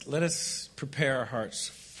Let us prepare our hearts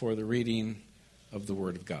for the reading of the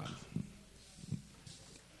Word of God.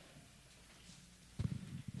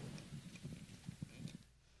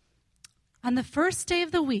 On the first day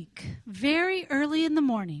of the week, very early in the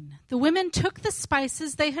morning, the women took the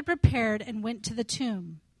spices they had prepared and went to the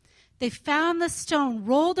tomb. They found the stone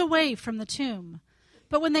rolled away from the tomb,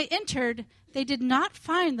 but when they entered, they did not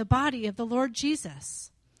find the body of the Lord Jesus.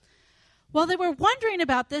 While they were wondering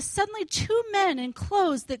about this, suddenly 2 men in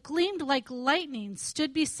clothes that gleamed like lightning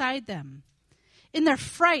stood beside them. In their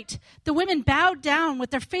fright, the women bowed down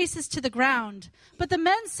with their faces to the ground. But the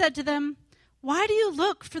men said to them, "Why do you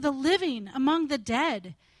look for the living among the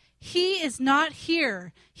dead? He is not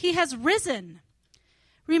here. He has risen.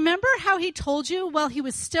 Remember how he told you while he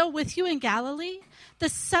was still with you in Galilee? The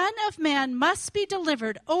Son of Man must be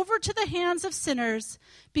delivered over to the hands of sinners,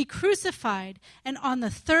 be crucified, and on the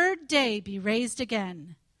 3rd day be raised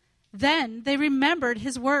again." Then they remembered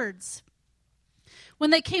his words.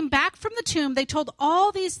 When they came back from the tomb, they told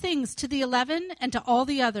all these things to the 11 and to all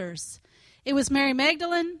the others. It was Mary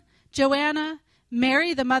Magdalene, Joanna,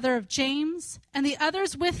 Mary the mother of James, and the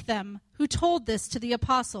others with them who told this to the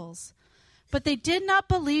apostles. But they did not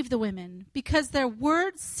believe the women, because their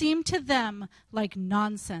words seemed to them like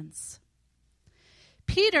nonsense.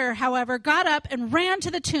 Peter, however, got up and ran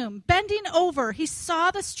to the tomb. Bending over, he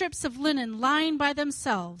saw the strips of linen lying by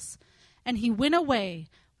themselves, and he went away,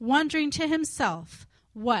 wondering to himself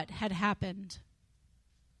what had happened.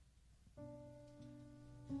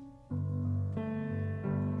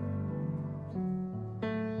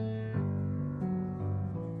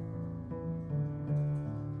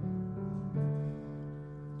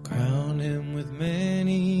 Crown him with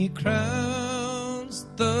many crowns,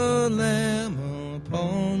 the Lamb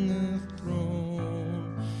upon the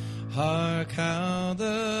throne. Hark how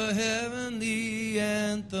the heavenly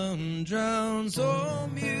anthem drowns all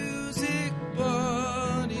music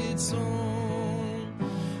but its own.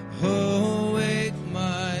 Awake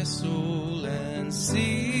my soul and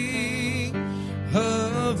sing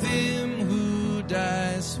of him who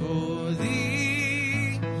dies for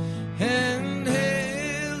thee, and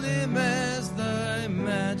hail him as thy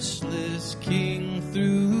matchless King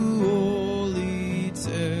through all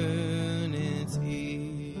eternity.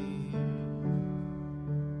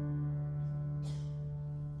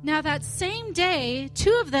 Now that same day,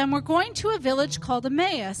 2 of them were going to a village called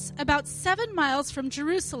Emmaus, about 7 miles from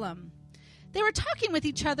Jerusalem. They were talking with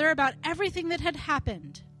each other about everything that had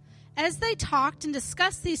happened. As they talked and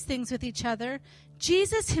discussed these things with each other,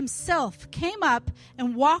 Jesus himself came up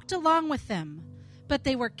and walked along with them, but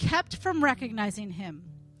they were kept from recognizing him.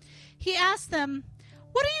 He asked them,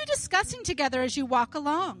 "What are you discussing together as you walk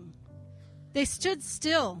along?" They stood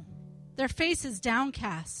still, their faces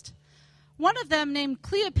downcast. One of them, named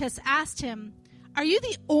Cleopas, asked him, "Are you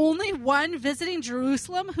the only one visiting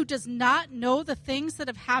Jerusalem who does not know the things that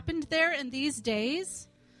have happened there in these days?"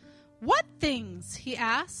 "What things?" he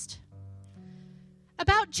asked.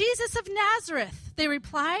 "About Jesus of Nazareth," they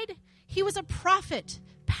replied. "He was a prophet,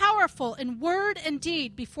 powerful in word and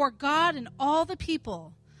deed before God and all the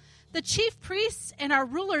people. The chief priests and our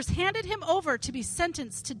rulers handed him over to be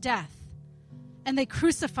sentenced to death, and they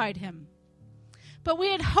crucified him. But we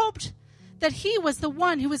had hoped that he was the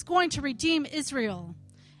one who was going to redeem Israel.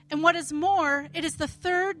 And what is more, it is the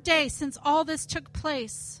 3rd day since all this took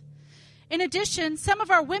place. In addition, some of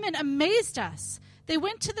our women amazed us. They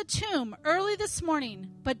went to the tomb early this morning,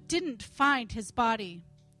 but didn't find his body.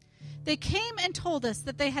 They came and told us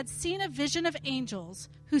that they had seen a vision of angels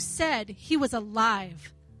who said he was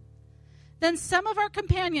alive. Then some of our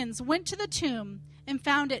companions went to the tomb and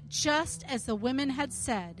found it just as the women had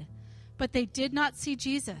said, but they did not see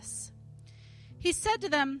Jesus. He said to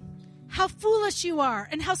them, 'How foolish you are,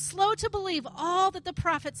 and how slow to believe all that the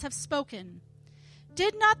prophets have spoken.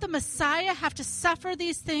 Did not the Messiah have to suffer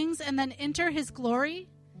these things and then enter his glory?'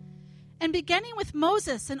 And beginning with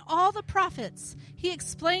Moses and all the prophets, he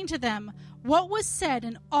explained to them what was said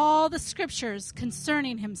in all the scriptures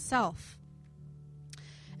concerning himself.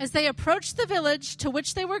 As they approached the village to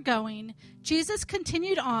which they were going, Jesus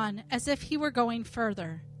continued on as if he were going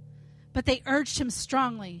further. But they urged him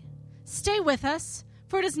strongly, 'Stay with us,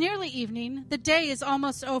 for it is nearly evening. The day is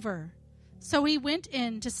almost over.' So he went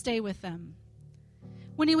in to stay with them.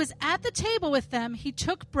 When he was at the table with them, he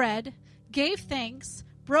took bread, gave thanks,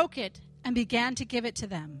 broke it, and began to give it to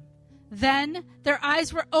them. Then their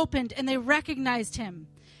eyes were opened and they recognized him,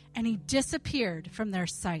 and he disappeared from their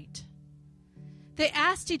sight. They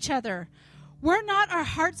asked each other, 'Were not our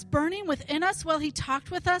hearts burning within us while he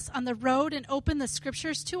talked with us on the road and opened the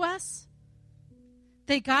scriptures to us?'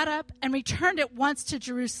 They got up and returned at once to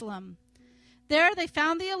Jerusalem. There they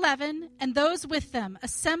found the 11 and those with them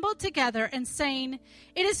assembled together and saying,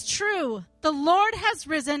 "It is true, the Lord has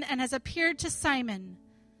risen and has appeared to Simon."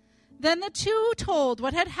 Then the two told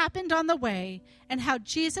what had happened on the way and how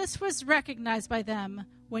Jesus was recognized by them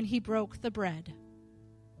when he broke the bread.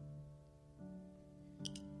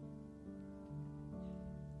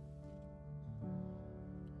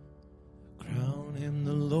 Crown him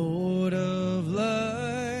the Lord of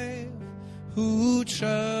life, who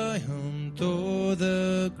triumphed o'er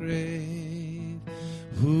the grave,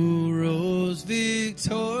 who rose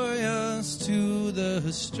victorious to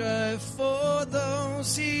the strife for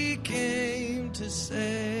those he came to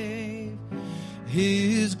save.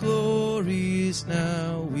 His glories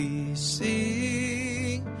now we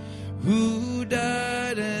sing, who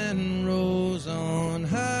died and rose on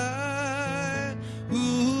high,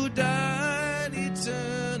 who died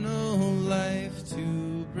eternal life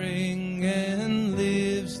to bring, and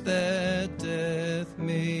lives that death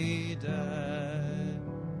may die.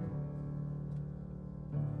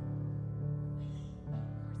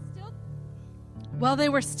 While they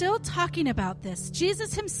were still talking about this,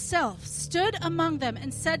 Jesus himself stood among them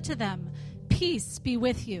and said to them, "Peace be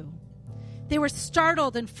with you." They were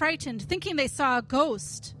startled and frightened, thinking they saw a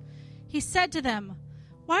ghost. He said to them,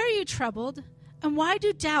 "Why are you troubled? And why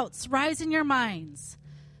do doubts rise in your minds?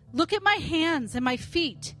 Look at my hands and my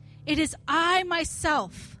feet. It is I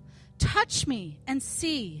myself. Touch me and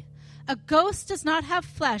see. A ghost does not have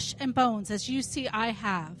flesh and bones as you see I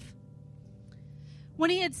have." When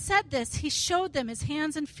he had said this, he showed them his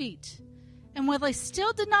hands and feet. And while they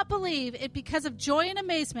still did not believe it because of joy and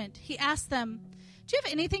amazement, he asked them, "Do you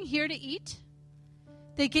have anything here to eat?"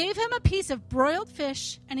 They gave him a piece of broiled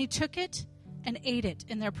fish, and he took it and ate it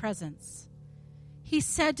in their presence. He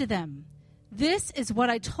said to them, "This is what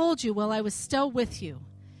I told you while I was still with you.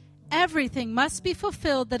 Everything must be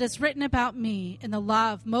fulfilled that is written about me in the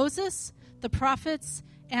law of Moses, the prophets,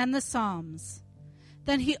 and the Psalms."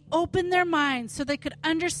 Then he opened their minds so they could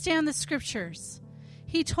understand the scriptures.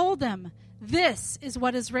 He told them, "This is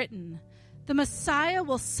what is written. The Messiah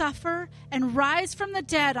will suffer and rise from the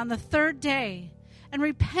dead on the third day, and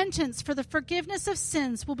repentance for the forgiveness of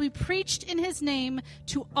sins will be preached in his name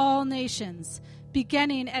to all nations,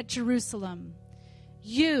 beginning at Jerusalem.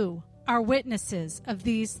 You are witnesses of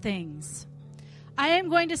these things. I am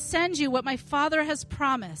going to send you what my Father has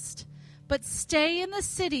promised, but stay in the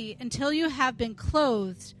city until you have been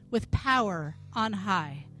clothed with power on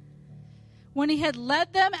high." When he had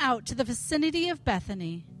led them out to the vicinity of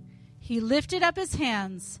Bethany, he lifted up his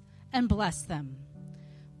hands and blessed them.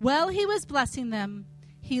 While he was blessing them,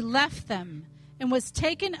 he left them and was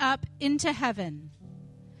taken up into heaven.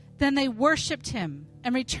 Then they worshipped him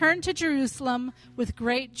and returned to Jerusalem with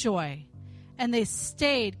great joy, and they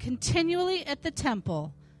stayed continually at the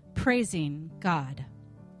temple, praising God.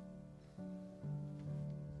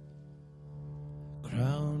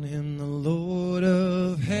 Crown him the Lord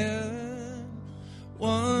of heaven,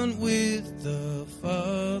 one with the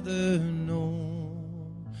Father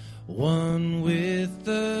known, one with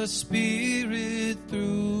the Spirit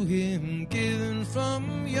through him given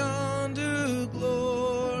from yonder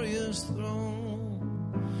glorious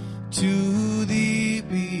throne. To thee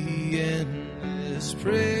be endless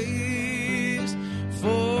praise,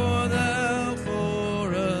 for thou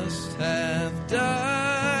for us hast died.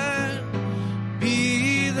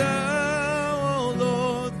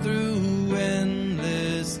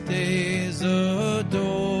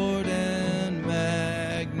 Adored and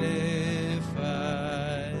magnified.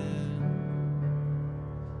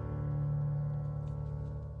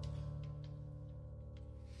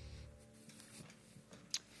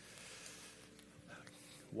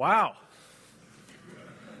 Wow.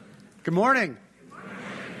 Good morning.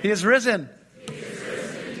 He is risen.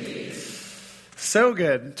 So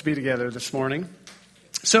good to be together this morning.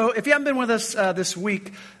 So if you haven't been with us this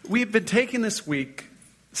week, we've been taking this week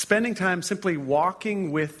spending time simply walking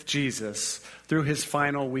with Jesus through his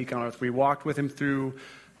final week on earth. We walked with him through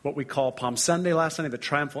what we call Palm Sunday last Sunday, the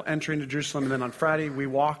triumphal entry into Jerusalem. And then on Friday, we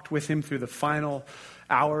walked with him through the final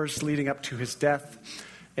hours leading up to his death.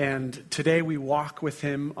 And today we walk with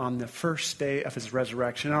him on the first day of his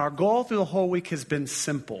resurrection. And our goal through the whole week has been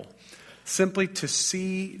simple. Simply to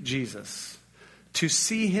see Jesus. To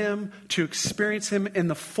see him, to experience him in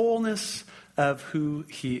the fullness of who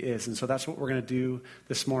he is. And so that's what we're going to do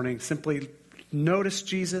this morning. Simply notice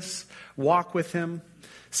Jesus, walk with him,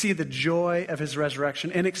 see the joy of his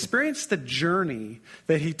resurrection, and experience the journey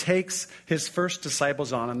that he takes his first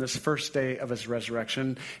disciples on this first day of his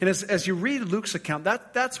resurrection. And as you read Luke's account,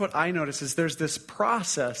 that's what I notice is there's this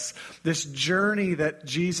process, this journey that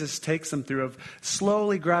Jesus takes them through of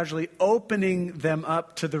slowly, gradually opening them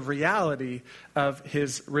up to the reality of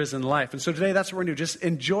his risen life. And so today that's what we're going to do. Just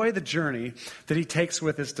enjoy the journey that he takes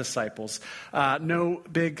with his disciples. No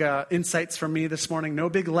big insights from me this morning. No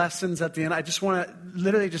big lessons at the end. I just want to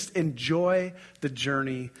literally just enjoy the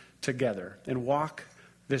journey together and walk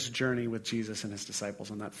this journey with Jesus and his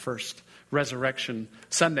disciples on that first resurrection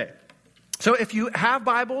Sunday. So if you have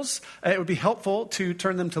Bibles, it would be helpful to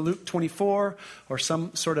turn them to Luke 24 or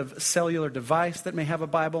some sort of cellular device that may have a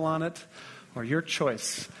Bible on it, or your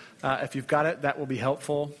choice. If you've got it, that will be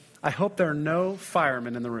helpful. I hope there are no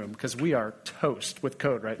firemen in the room because we are toast with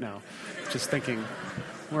code right now. Just thinking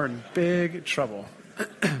we're in big trouble.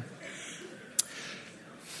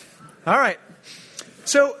 All right.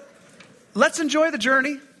 So let's enjoy the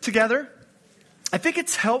journey together. I think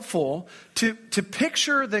it's helpful to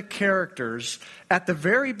picture the characters at the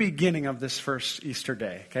very beginning of this first Easter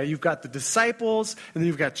day. Okay, you've got the disciples and then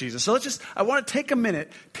you've got Jesus. So I want to take a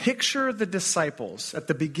minute, picture the disciples at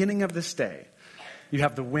the beginning of this day. You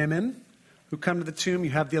have the women who come to the tomb.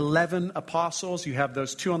 You have the 11 apostles. You have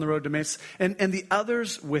those 2 on the road to Emmaus and the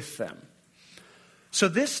others with them. So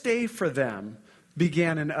this day for them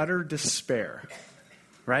began in utter despair.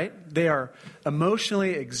 Right? They are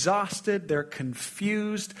emotionally exhausted. They're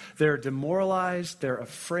confused. They're demoralized. They're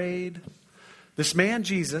afraid. This man,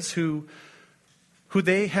 Jesus, who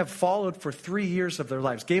they have followed for 3 years of their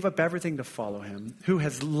lives, gave up everything to follow him, who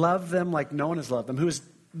has loved them like no one has loved them, who has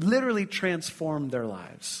literally transformed their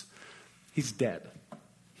lives. He's dead.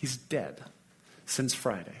 He's dead since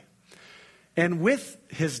Friday. And with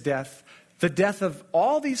his death, the death of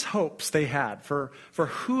all these hopes they had for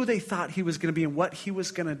who they thought he was going to be and what he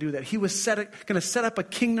was going to do, that he was going to set up a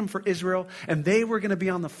kingdom for Israel, and they were going to be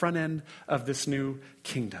on the front end of this new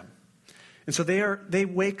kingdom. And so they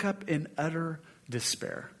wake up in utter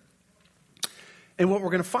despair. And what we're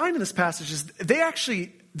going to find in this passage is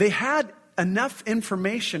they had enough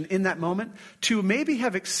information in that moment to maybe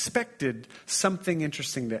have expected something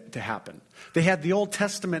interesting to happen. They had the Old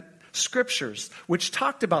Testament Scriptures, which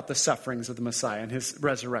talked about the sufferings of the Messiah and his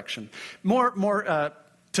resurrection. More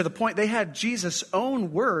to the point, they had Jesus'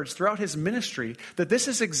 own words throughout his ministry that this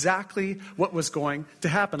is exactly what was going to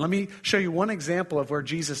happen. Let me show you one example of where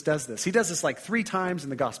Jesus does this. He does this like 3 times in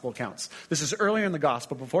the gospel accounts. This is earlier in the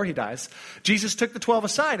gospel before he dies. Jesus took the 12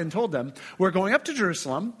 aside and told them, we're going up to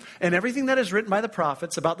Jerusalem, and everything that is written by the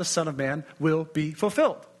prophets about the Son of Man will be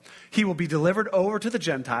fulfilled. He will be delivered over to the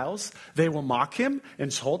Gentiles. They will mock him,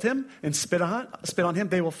 insult him, and spit on him.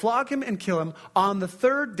 They will flog him and kill him. On the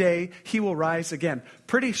 3rd day, he will rise again.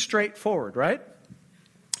 Pretty straightforward, right?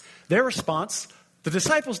 Their response, the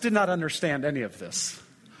disciples did not understand any of this.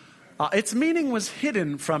 Its meaning was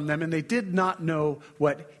hidden from them, and they did not know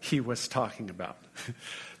what he was talking about.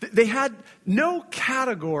 They had no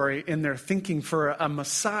category in their thinking for a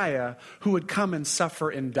Messiah who would come and suffer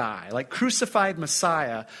and die. Like crucified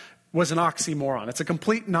Messiah was an oxymoron. It's a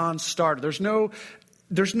complete non-starter. There's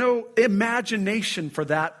no imagination for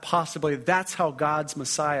that possibility. That's how God's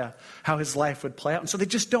Messiah, how his life would play out. And so they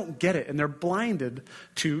just don't get it, and they're blinded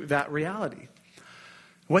to that reality.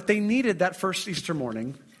 What they needed that first Easter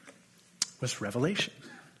morning was revelation.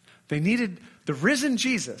 They needed the risen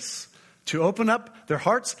Jesus to open up their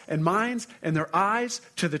hearts and minds and their eyes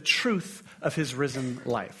to the truth of his risen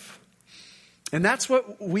life. And that's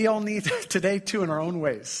what we all need today too in our own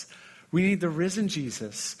ways. We need the risen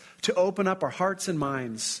Jesus to open up our hearts and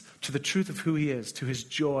minds to the truth of who he is, to his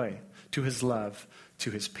joy, to his love,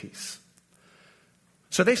 to his peace.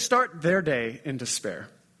 So they start their day in despair.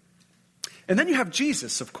 And then you have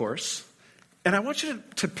Jesus, of course. And I want you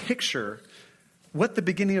to picture what the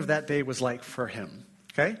beginning of that day was like for him.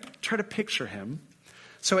 Okay? Try to picture him.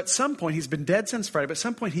 So at some point, he's been dead since Friday, but at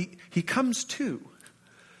some point he comes to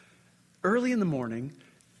early in the morning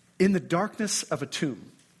in the darkness of a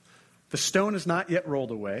tomb. The stone is not yet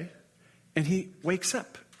rolled away, and he wakes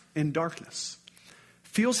up in darkness,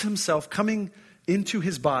 feels himself coming into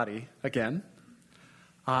his body again,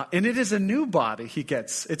 and it is a new body he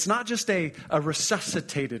gets. It's not just a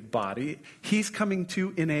resuscitated body. He's coming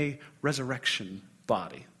to in a resurrection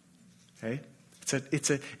body. Okay?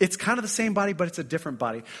 It's kind of the same body, but it's a different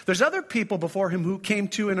body. There's other people before him who came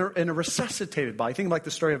to in a resuscitated body. Think like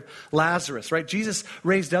the story of Lazarus, right? Jesus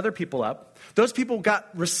raised other people up. Those people got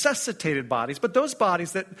resuscitated bodies, but those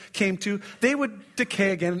bodies that came to, they would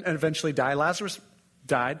decay again and eventually die. Lazarus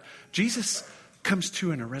died. Jesus comes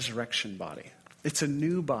to in a resurrection body. It's a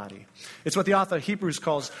new body. It's what the author of Hebrews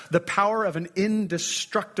calls the power of an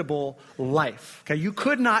indestructible life. Okay, you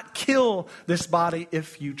could not kill this body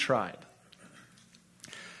if you tried.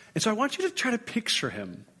 And so I want you to try to picture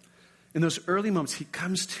him in those early moments he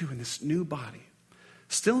comes to in this new body,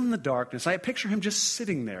 still in the darkness. I picture him just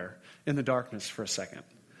sitting there in the darkness for a second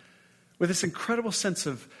with this incredible sense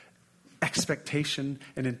of expectation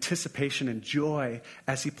and anticipation and joy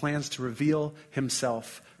as he plans to reveal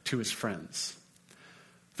himself to his friends.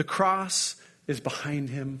 The cross is behind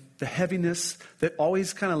him. The heaviness that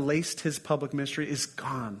always kind of laced his public ministry is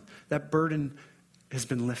gone. That burden has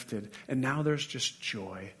been lifted. And now there's just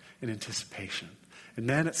joy and anticipation. And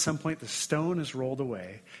then at some point the stone is rolled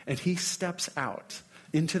away and he steps out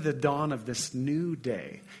into the dawn of this new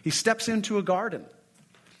day. He steps into a garden.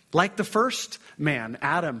 Like the first man,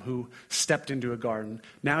 Adam, who stepped into a garden.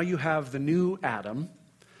 Now you have the new Adam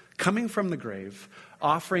coming from the grave,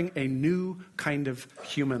 offering a new kind of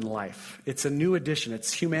human life. It's a new edition.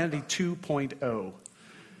 It's humanity 2.0.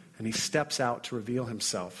 And he steps out to reveal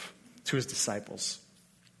himself to his disciples.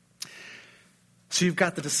 So you've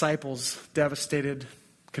got the disciples devastated,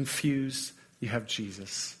 confused. You have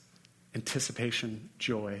Jesus. Anticipation,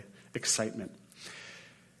 joy, excitement.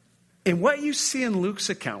 And what you see in Luke's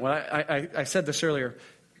account, well, I said this earlier,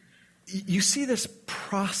 you see this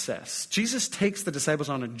process. Jesus takes the disciples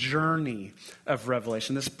on a journey of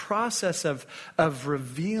revelation, this process of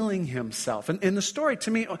revealing himself. And in the story,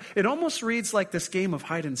 to me, it almost reads like this game of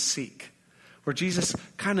hide and seek, where Jesus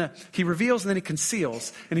he reveals and then he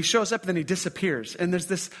conceals, and he shows up and then he disappears. And there's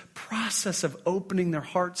this process of opening their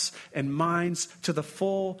hearts and minds to the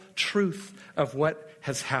full truth of what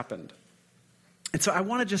has happened. And so I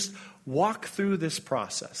want to just walk through this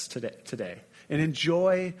process today and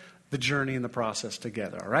enjoy the journey and the process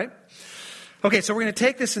together, all right? Okay, so we're going to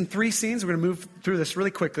take this in 3 scenes. We're going to move through this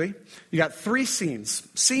really quickly. You got 3 scenes.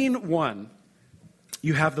 Scene 1,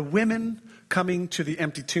 you have the women coming to the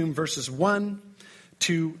empty tomb, verses 1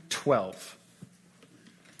 to 12.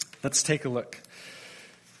 Let's take a look.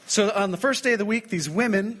 So on the first day of the week, these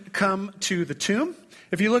women come to the tomb.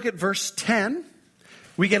 If you look at verse 10,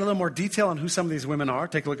 we get a little more detail on who some of these women are.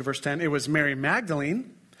 Take a look at verse 10. It was Mary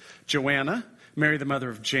Magdalene, Joanna, Mary the mother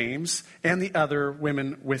of James, and the other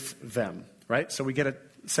women with them, right? So we get a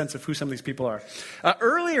sense of who some of these people are.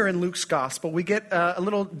 Earlier in Luke's gospel, we get a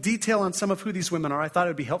little detail on some of who these women are. I thought it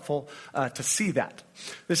would be helpful to see that.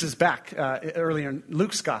 This is back earlier in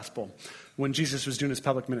Luke's gospel when Jesus was doing his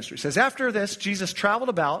public ministry. It says, after this, Jesus traveled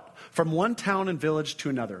about from one town and village to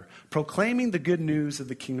another, proclaiming the good news of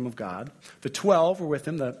the kingdom of God. The 12 were with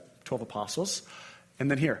him, the 12 apostles. And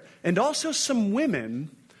then here, and also some women,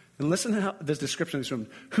 and listen to the description of these women,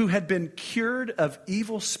 who had been cured of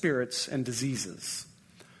evil spirits and diseases.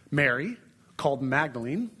 Mary, called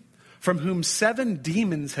Magdalene, from whom 7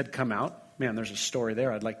 demons had come out. Man, there's a story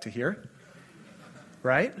there I'd like to hear.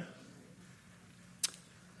 Right?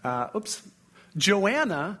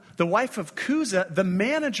 Joanna, the wife of Chuza, the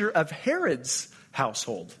manager of Herod's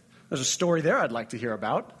household. There's a story there I'd like to hear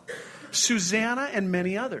about. Susanna and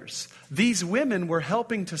many others. These women were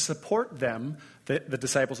helping to support them, the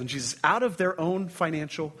disciples and Jesus, out of their own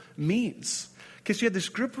financial means. Because you had this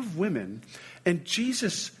group of women, and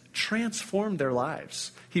Jesus transformed their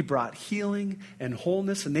lives. He brought healing and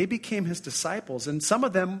wholeness, and they became his disciples. And some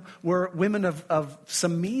of them were women of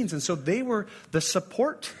some means, and so they were the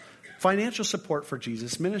support, financial support for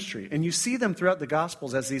Jesus' ministry. And you see them throughout the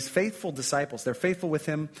Gospels as these faithful disciples. They're faithful with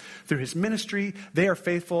him through his ministry. They are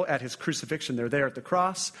faithful at his crucifixion. They're there at the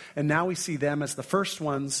cross. And now we see them as the first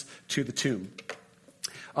ones to the tomb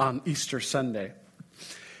on Easter Sunday.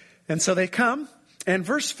 And so they come, and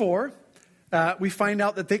verse 4, we find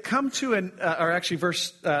out that they come to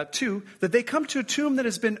verse 2, that they come to a tomb that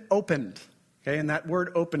has been opened. Okay, and that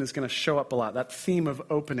word open is going to show up a lot, that theme of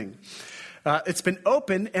opening. It's been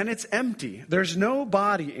opened and it's empty. There's no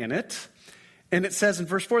body in it. And it says in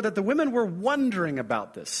verse 4 that the women were wondering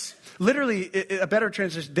about this. Literally, a better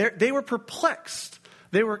translation, they were perplexed.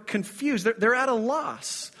 They were confused. They're at a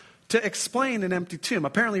loss to explain an empty tomb.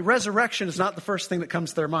 Apparently, resurrection is not the first thing that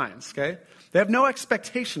comes to their minds. Okay, they have no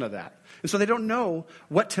expectation of that. And so they don't know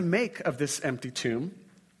what to make of this empty tomb.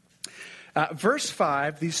 Verse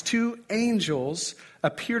 5, these 2 angels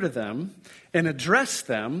appear to them and address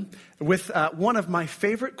them with one of my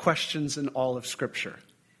favorite questions in all of Scripture.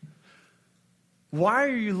 Why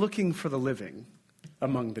are you looking for the living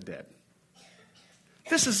among the dead?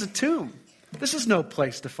 This is a tomb. This is no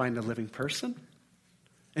place to find a living person.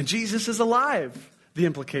 And Jesus is alive. The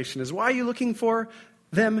implication is, why are you looking for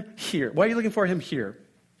them here? Why are you looking for him here?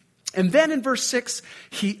 And then in verse 6,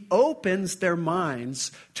 he opens their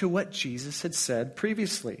minds to what Jesus had said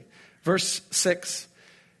previously. Verse 6,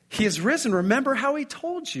 he is risen. Remember how he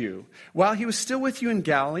told you. While he was still with you in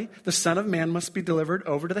Galilee, the Son of Man must be delivered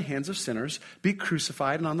over to the hands of sinners, be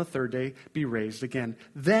crucified, and on the third day be raised again.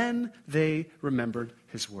 Then they remembered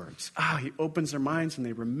his words. He opens their minds and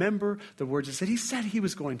they remember the words he said. He said he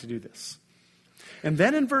was going to do this. And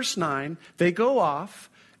then in verse 9, they go off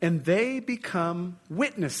and they become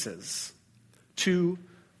witnesses to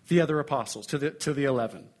the other apostles, to the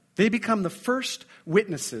 11. They become the first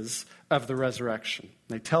witnesses of the resurrection.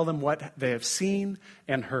 They tell them what they have seen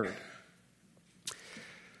and heard.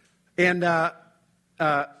 And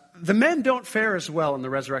the men don't fare as well in the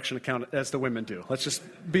resurrection account as the women do. Let's just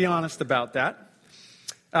be honest about that.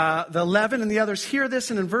 The 11 and the others hear this,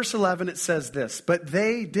 and in verse 11 it says this, but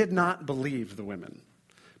they did not believe the women,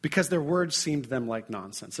 because their words seemed to them like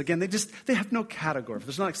nonsense. Again, they have no category. If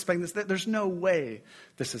there's not expecting this, there's no way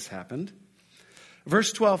this has happened.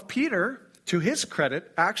 Verse 12, Peter, to his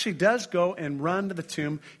credit, actually does go and run to the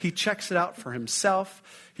tomb. He checks it out for himself.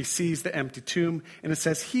 He sees the empty tomb, and it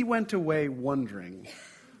says he went away wondering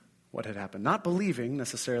what had happened. Not believing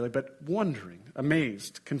necessarily, but wondering,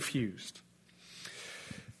 amazed, confused.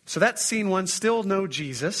 So that's scene one, still no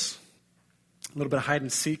Jesus. A little bit of hide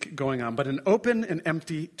and seek going on, but an open and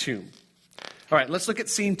empty tomb. All right, let's look at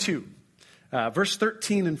scene 2. Verse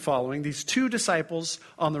 13 and following, these 2 disciples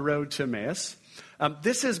on the road to Emmaus.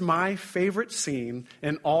 This is my favorite scene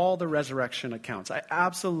in all the resurrection accounts. I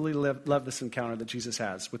absolutely love this encounter that Jesus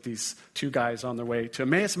has with these 2 guys on their way to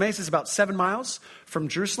Emmaus. Emmaus is about 7 miles from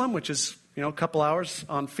Jerusalem, which is, a couple hours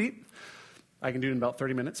on feet. I can do it in about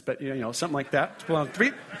 30 minutes, but, something like that. On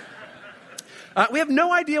feet. We have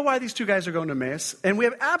no idea why these 2 guys are going to Emmaus, and we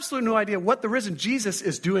have absolutely no idea what the risen Jesus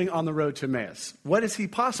is doing on the road to Emmaus. What is he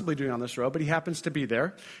possibly doing on this road? But he happens to be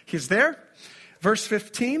there. He's there. Verse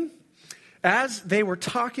 15, as they were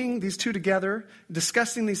talking, these 2 together,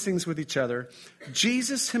 discussing these things with each other,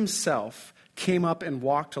 Jesus himself came up and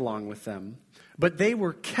walked along with them, but they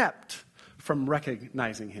were kept from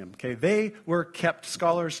recognizing him. Okay, they were kept.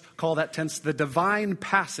 Scholars call that tense the divine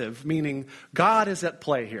passive, meaning God is at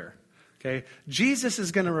play here. Okay, Jesus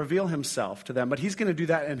is going to reveal himself to them, but he's going to do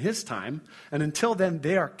that in his time. And until then,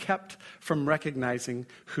 they are kept from recognizing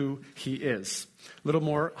who he is. A little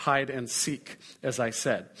more hide and seek, as I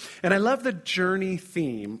said. And I love the journey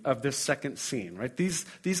theme of this second scene, right?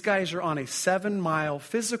 These guys are on a 7-mile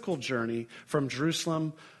physical journey from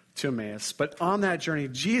Jerusalem to Emmaus. But on that journey,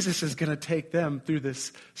 Jesus is going to take them through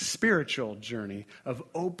this spiritual journey of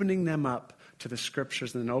opening them up to the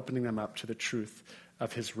scriptures and then opening them up to the truth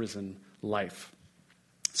of his risen life.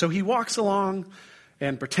 So he walks along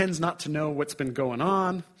and pretends not to know what's been going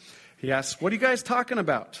on. He asks, what are you guys talking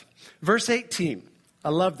about? Verse 18, I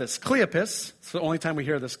love this. Cleopas, it's the only time we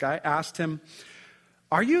hear this guy, asked him,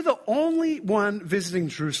 are you the only one visiting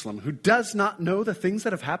Jerusalem who does not know the things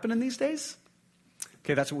that have happened in these days?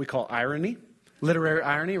 Okay, that's what we call irony, literary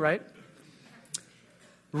irony, right?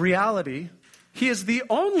 Reality, he is the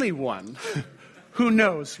only one who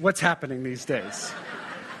knows what's happening these days.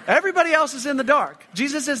 Everybody else is in the dark.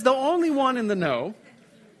 Jesus is the only one in the know.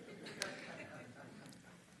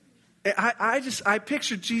 I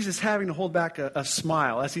pictured Jesus having to hold back a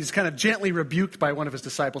smile as he's kind of gently rebuked by one of his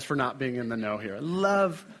disciples for not being in the know here.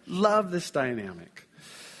 Love this dynamic.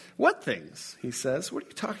 What things? He says. What are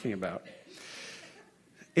you talking about?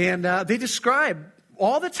 And they describe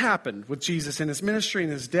all that's happened with Jesus in his ministry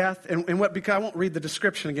and his death. And I won't read the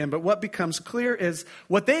description again, but what becomes clear is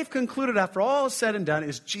what they've concluded after all is said and done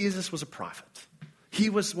is Jesus was a prophet. He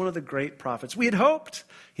was one of the great prophets. We had hoped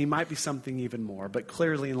he might be something even more, but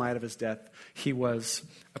clearly in light of his death, he was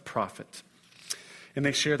a prophet. And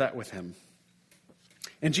they share that with him.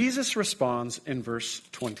 And Jesus responds in verse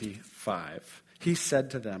 25. He said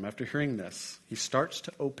to them, after hearing this, he starts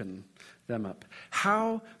to open them up.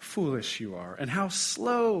 How foolish you are, and how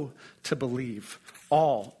slow to believe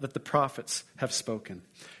all that the prophets have spoken.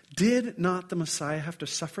 Did not the Messiah have to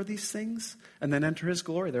suffer these things and then enter his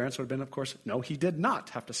glory? Their answer would have been, of course, no, he did not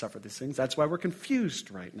have to suffer these things. That's why we're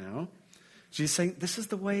confused right now. Jesus is saying, this is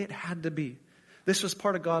the way it had to be. This was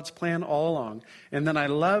part of God's plan all along. And then I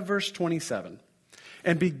love verse 27.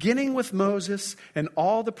 And beginning with Moses and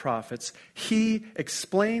all the prophets, he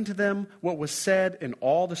explained to them what was said in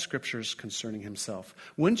all the scriptures concerning himself.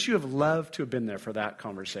 Wouldn't you have loved to have been there for that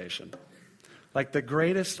conversation? Like the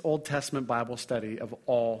greatest Old Testament Bible study of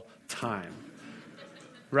all time.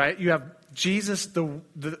 Right? You have Jesus,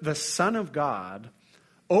 the Son of God,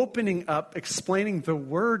 opening up, explaining the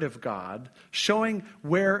Word of God, showing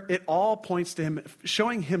where it all points to him,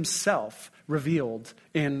 showing himself revealed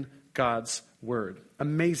in God's word.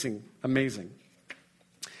 Amazing, amazing.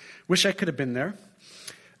 Wish I could have been there.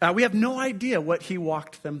 We have no idea what he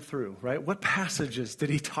walked them through, right? What passages did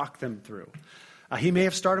he talk them through? He may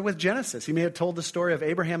have started with Genesis. He may have told the story of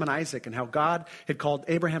Abraham and Isaac and how God had called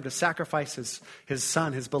Abraham to sacrifice his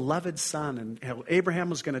son, his beloved son, and how Abraham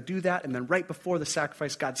was going to do that. And then right before the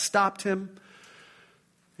sacrifice, God stopped him,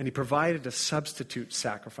 and he provided a substitute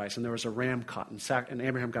sacrifice. And there was a ram caught, and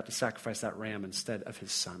Abraham got to sacrifice that ram instead of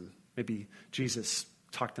his son. Maybe Jesus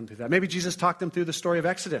talked them through that. Maybe Jesus talked them through the story of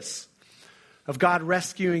Exodus, of God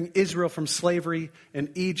rescuing Israel from slavery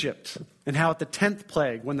in Egypt, and how at the 10th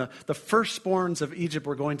plague, when the firstborns of Egypt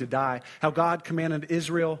were going to die, how God commanded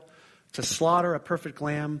Israel to slaughter a perfect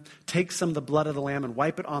lamb, take some of the blood of the lamb and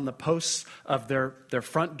wipe it on the posts of their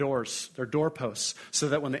front doors, their doorposts, so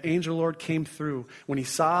that when the angel Lord came through, when he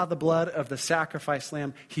saw the blood of the sacrificed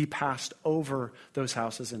lamb, he passed over those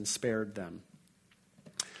houses and spared them.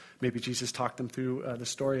 Maybe Jesus talked them through the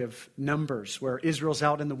story of Numbers, where Israel's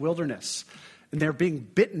out in the wilderness, and they're being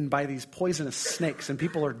bitten by these poisonous snakes, and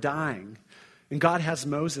people are dying. And God has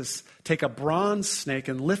Moses take a bronze snake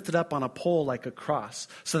and lift it up on a pole like a cross,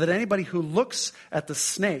 so that anybody who looks at the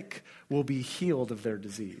snake will be healed of their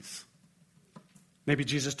disease. Maybe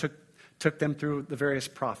Jesus took them through the various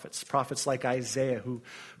prophets like Isaiah, who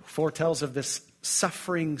foretells of this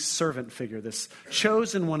suffering servant figure, this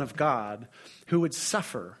chosen one of God who would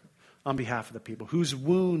suffer on behalf of the people, whose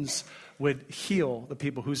wounds would heal the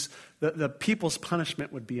people, the people's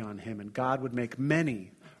punishment would be on him, and God would make many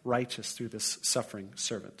righteous through this suffering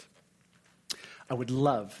servant. I would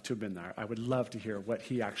love to have been there. I would love to hear what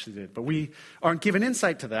he actually did. But we aren't given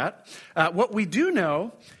insight to that. What we do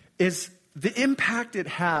know is the impact it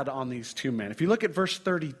had on these two men. If you look at verse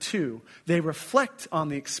 32, they reflect on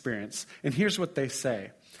the experience, and here's what they say.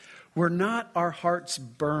 Were not our hearts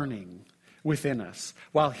burning within us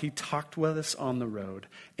while he talked with us on the road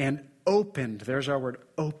and opened, there's our word,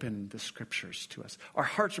 opened the scriptures to us. Our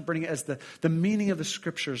hearts are burning as the meaning of the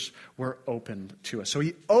scriptures were opened to us. So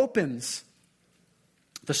he opens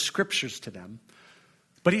the scriptures to them,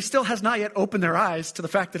 but he still has not yet opened their eyes to the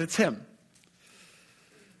fact that it's him.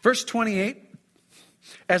 Verse 28,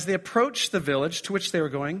 as they approached the village to which they were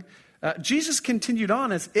going, Jesus continued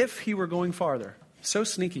on as if he were going farther. So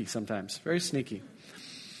sneaky sometimes, very sneaky.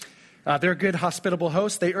 They're a good, hospitable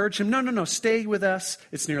host. They urge him, no, stay with us.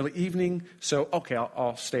 It's nearly evening, so okay,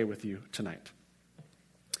 I'll stay with you tonight.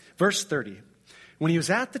 Verse 30, when he was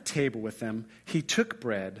at the table with them, he took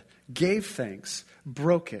bread, gave thanks,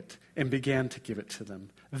 broke it, and began to give it to them.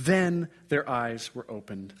 Then their eyes were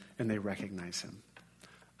opened, and they recognized him.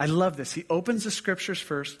 I love this. He opens the scriptures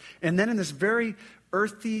first, and then in this very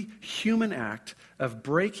earthy human act of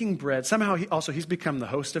breaking bread, somehow he's become the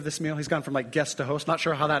host of this meal. He's gone from like guest to host. Not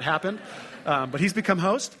sure how that happened, but he's become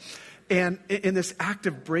host. And in this act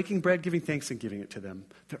of breaking bread, giving thanks, and giving it to them,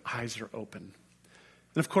 their eyes are open.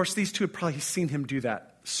 And of course, these two had probably seen him do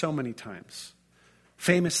that so many times.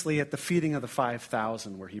 Famously at the feeding of the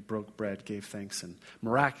 5,000, where he broke bread, gave thanks, and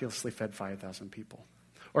miraculously fed 5,000 people.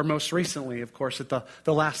 Or most recently, of course, at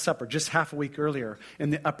the Last Supper, just half a week earlier,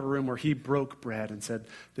 in the upper room where he broke bread and said,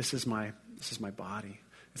 this is my body.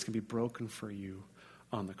 It's going to be broken for you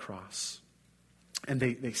on the cross. And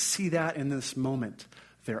they see that in this moment.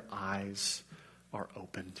 Their eyes are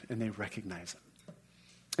opened and they recognize him.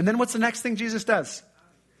 And then what's the next thing Jesus does?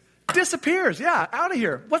 Disappears. Yeah, out of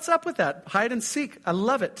here. What's up with that? Hide and seek. I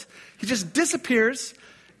love it. He just disappears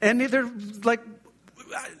and they're like,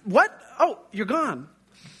 what? Oh, you're gone.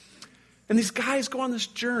 And these guys go on this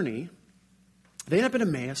journey. They end up in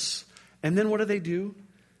Emmaus. And then what do?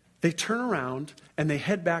 They turn around and they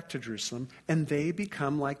head back to Jerusalem. And they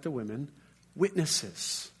become, like the women,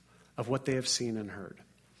 witnesses of what they have seen and heard.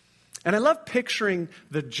 And I love picturing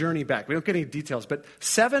the journey back. We don't get any details, but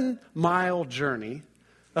 7-mile journey,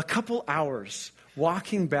 a couple hours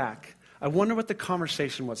walking back. I wonder what the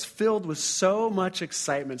conversation was, filled with so much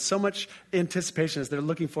excitement, so much anticipation as they're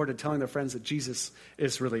looking forward to telling their friends that Jesus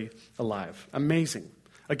is really alive. Amazing.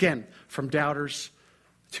 Again, from doubters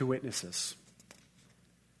to witnesses.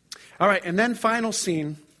 All right, and then final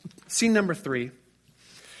scene number 3.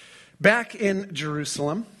 Back in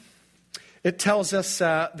Jerusalem, it tells us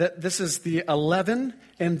that this is the 11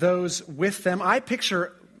 and those with them. I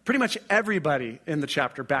picture pretty much everybody in the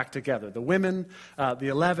chapter back together. The women, the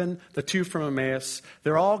 11, the 2 from Emmaus,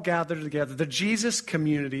 they're all gathered together. The Jesus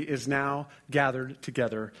community is now gathered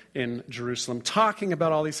together in Jerusalem, talking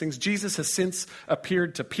about all these things. Jesus has since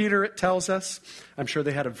appeared to Peter, it tells us. I'm sure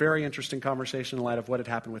they had a very interesting conversation in light of what had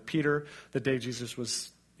happened with Peter the day Jesus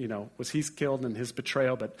was he's killed in his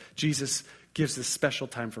betrayal, but Jesus gives this special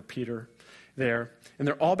time for Peter. there, and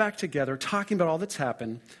they're all back together talking about all that's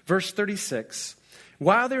happened. Verse 36,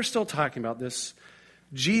 while they're still talking about this,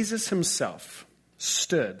 Jesus himself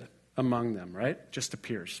stood among them, right? Just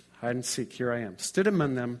appears. Hide and seek, here I am. Stood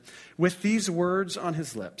among them with these words on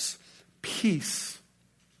his lips. Peace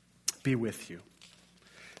be with you.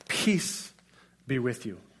 Peace be with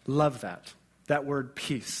you. Love that. That word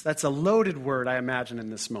peace. That's a loaded word, I imagine, in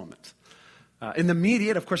this moment. In the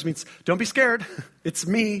immediate, of course, it means don't be scared. It's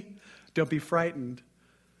me. Don't be frightened.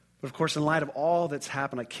 But of course, in light of all that's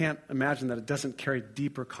happened, I can't imagine that it doesn't carry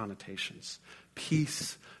deeper connotations.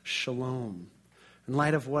 Peace, shalom. In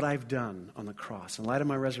light of what I've done on the cross, in light of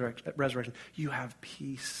my resurrection, you have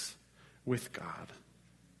peace with God.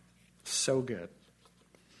 So good.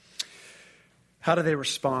 How do they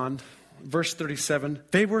respond? Verse 37,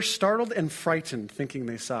 they were startled and frightened, thinking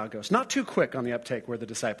they saw a ghost. Not too quick on the uptake were the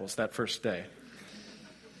disciples that first day.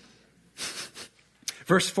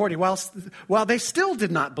 Verse 40, while they still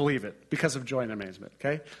did not believe it because of joy and amazement,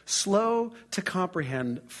 okay? Slow to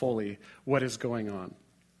comprehend fully what is going on.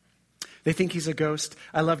 They think he's a ghost.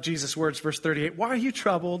 I love Jesus' words, verse 38. Why are you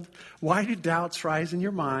troubled? Why do doubts rise in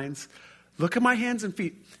your minds? Look at my hands and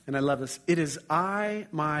feet. And I love this. It is I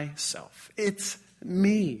myself. It's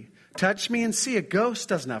me. Touch me and see. A ghost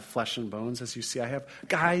doesn't have flesh and bones as you see I have.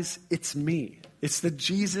 Guys, it's me. It's the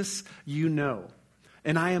Jesus you know.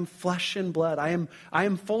 And I am flesh and blood. I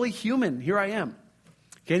am fully human. Here I am.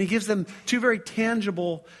 Okay, and he gives them two very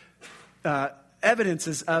tangible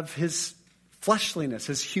evidences of his fleshliness,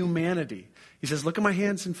 his humanity. He says, look at my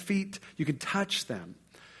hands and feet. You can touch them.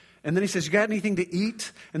 And then he says, you got anything to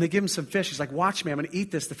eat? And they give him some fish. He's like, watch me. I'm going to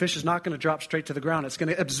eat this. The fish is not going to drop straight to the ground. It's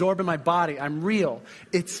going to absorb in my body. I'm real.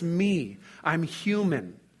 It's me. I'm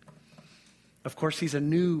human. Of course, he's a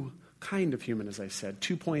new kind of human, as I said.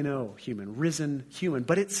 2.0 human, risen human.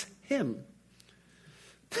 But it's him.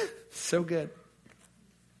 So good.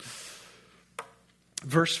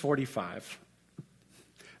 Verse 45.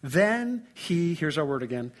 Then here's our word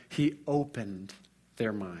again, he opened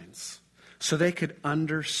their minds so they could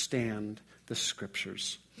understand the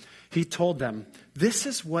scriptures. He told them, this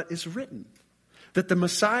is what is written, that the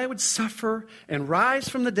Messiah would suffer and rise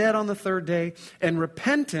from the dead on the third day, and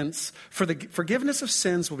repentance for the forgiveness of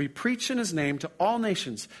sins will be preached in his name to all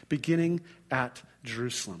nations, beginning at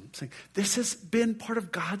Jerusalem. Saying, this has been part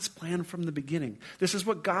of God's plan from the beginning. This is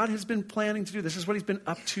what God has been planning to do. This is what he's been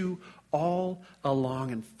up to all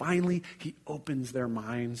along. And finally, he opens their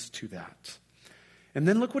minds to that. And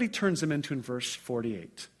then look what he turns them into in verse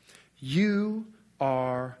 48. You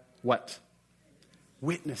are what?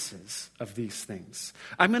 Witnesses of these things.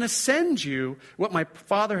 I'm going to send you what my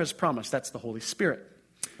Father has promised. That's the Holy Spirit.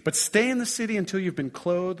 But stay in the city until you've been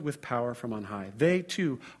clothed with power from on high. They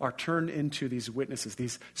too are turned into these witnesses,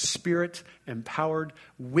 these spirit-empowered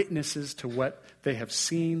witnesses to what they have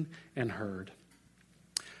seen and heard.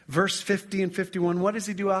 Verse 50 and 51, what does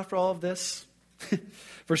he do after all of this?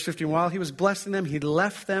 Verse 51, while he was blessing them, he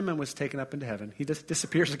left them and was taken up into heaven. He just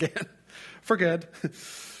disappears again for good.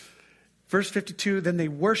 Verse 52, then they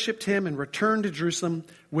worshiped him and returned to Jerusalem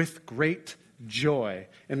with great joy.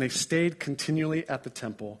 And they stayed continually at the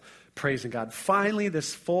temple, praising God. Finally,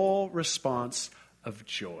 this full response of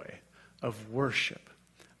joy, of worship,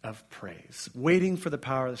 of praise. Waiting for the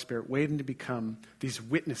power of the Spirit, waiting to become these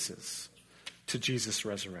witnesses to Jesus'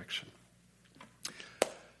 resurrection.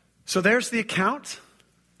 So there's the account.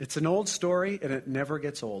 It's an old story, and it never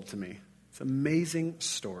gets old to me. It's an amazing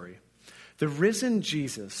story. The risen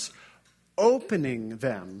Jesus opening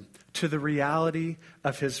them to the reality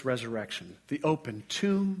of his resurrection. The open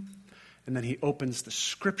tomb, and then he opens the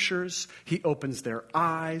scriptures. He opens their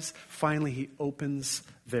eyes. Finally, he opens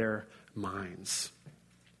their minds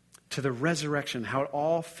to the resurrection, how it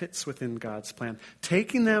all fits within God's plan.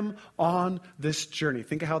 Taking them on this journey.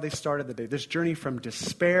 Think of how they started the day. This journey from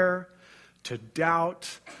despair to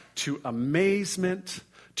doubt to amazement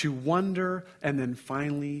to wonder and then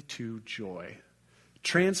finally to joy.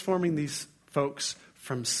 Transforming these folks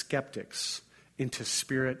from skeptics into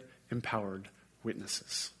spirit-empowered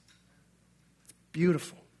witnesses.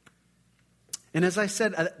 Beautiful. And as I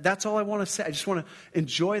said, that's all I want to say. I just want to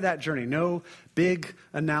enjoy that journey. No big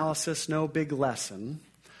analysis, no big lesson,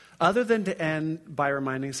 other than to end by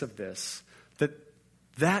reminding us of this,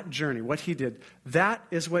 that journey, what he did, that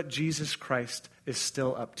is what Jesus Christ is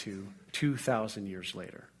still up to 2,000 years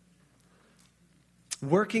later.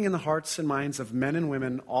 Working in the hearts and minds of men and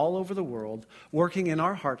women all over the world, working in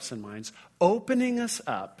our hearts and minds, opening us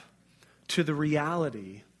up to the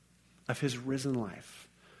reality of his risen life,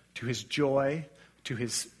 to his joy, to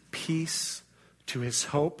his peace, to his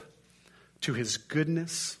hope, to his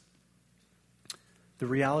goodness. the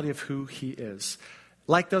reality of who he is.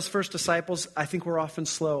 Like those first disciples, I think we're often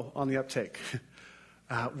slow on the uptake.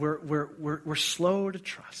 We're slow to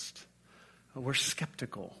trust. We're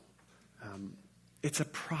skeptical. It's a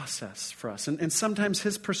process for us. And sometimes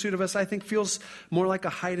his pursuit of us, I think, feels more like a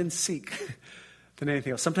hide and seek than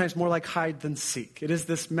anything else. Sometimes more like hide than seek. It is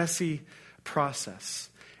this messy process.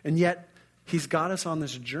 And yet, he's got us on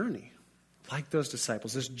this journey, like those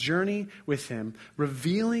disciples, this journey with him,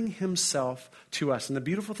 revealing himself to us. And the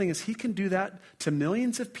beautiful thing is he can do that to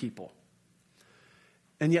millions of people.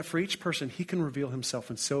 And yet for each person, he can reveal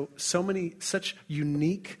himself in so many, such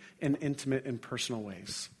unique and intimate and personal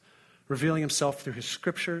ways. Revealing himself through his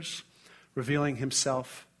scriptures, revealing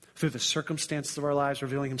himself through the circumstances of our lives,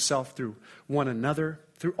 revealing himself through one another,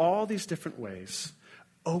 through all these different ways,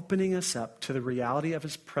 opening us up to the reality of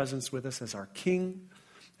his presence with us as our King,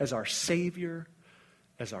 as our Savior,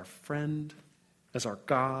 as our friend, as our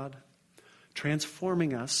God,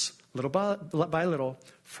 transforming us little by little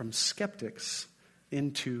from skeptics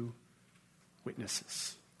into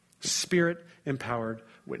witnesses. Spirit-empowered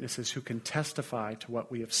witnesses who can testify to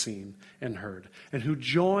what we have seen and heard, and who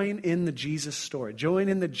join in the Jesus story, join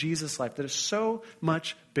in the Jesus life that is so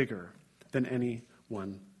much bigger than any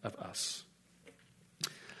one of us.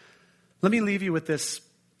 Let me leave you with this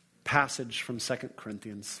passage from 2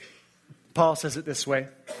 Corinthians. Paul says it this way: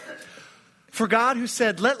 "For God, who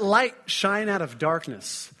said, 'Let light shine out of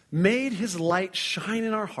darkness,' made his light shine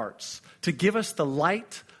in our hearts to give us the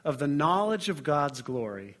light of the knowledge of God's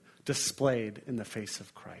glory displayed in the face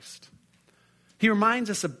of Christ." He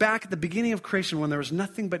reminds us of back at the beginning of creation when there was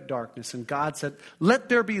nothing but darkness, and God said, "Let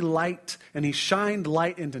there be light," and he shined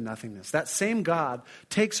light into nothingness. That same God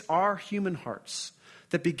takes our human hearts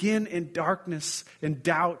that begin in darkness, in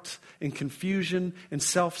doubt, in confusion, in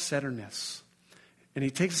self-centeredness, and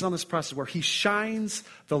he takes us on this process where he shines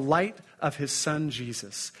the light of his son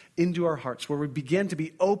Jesus into our hearts, where we begin to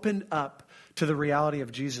be opened up to the reality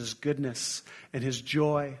of Jesus' goodness and his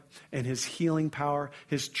joy and his healing power,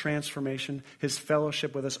 his transformation, his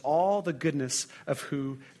fellowship with us, all the goodness of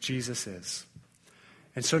who Jesus is.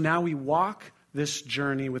 And so now we walk this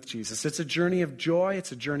journey with Jesus. It's a journey of joy,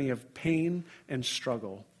 it's a journey of pain and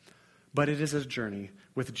struggle, but it is a journey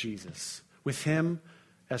with Jesus, with him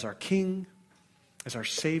as our King, as our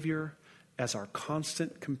Savior, as our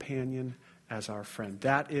constant companion, as our friend.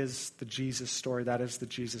 That is the Jesus story. That is the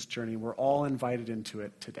Jesus journey. We're all invited into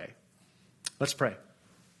it today. Let's pray.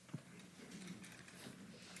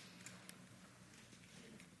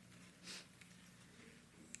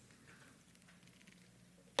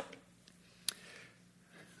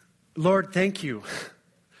 Lord, thank you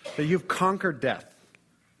that you've conquered death.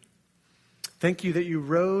 Thank you that you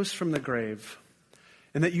rose from the grave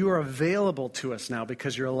and that you are available to us now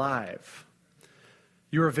because you're alive.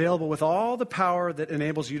 You're available with all the power that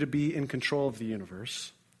enables you to be in control of the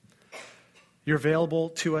universe. You're available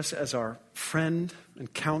to us as our friend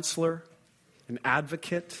and counselor and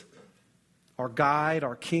advocate, our guide,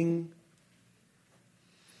 our King.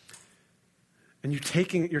 And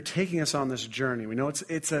you're taking us on this journey. We know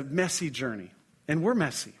it's a messy journey. And we're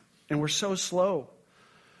messy. And we're so slow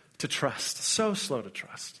to trust. So slow to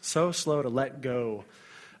trust. So slow to let go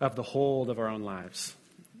of the hold of our own lives.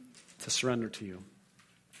 To surrender to you.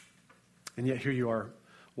 And yet here you are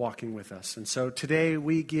walking with us. And so today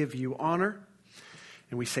we give you honor.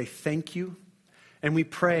 And we say thank you. And we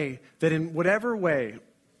pray that in whatever way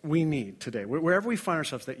we need today, wherever we find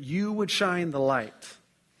ourselves, that you would shine the light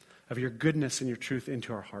of your goodness and your truth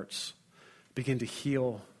into our hearts. Begin to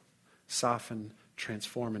heal, soften,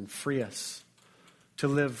 transform, and free us to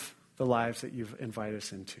live the lives that you've invited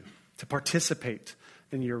us into, to participate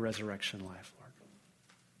in your resurrection life, Lord.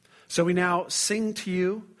 So we now sing to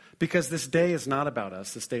you because this day is not about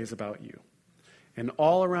us. This day is about you. And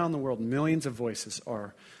all around the world, millions of voices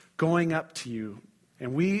are going up to you,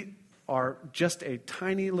 and we are just a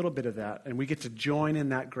tiny little bit of that, and we get to join in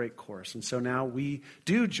that great chorus. And so now we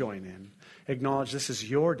do join in, acknowledge this is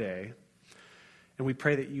your day, and we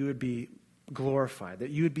pray that you would be glorified, that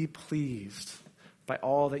you would be pleased by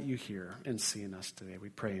all that you hear and see in us today. We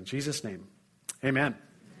pray in Jesus' name. Amen.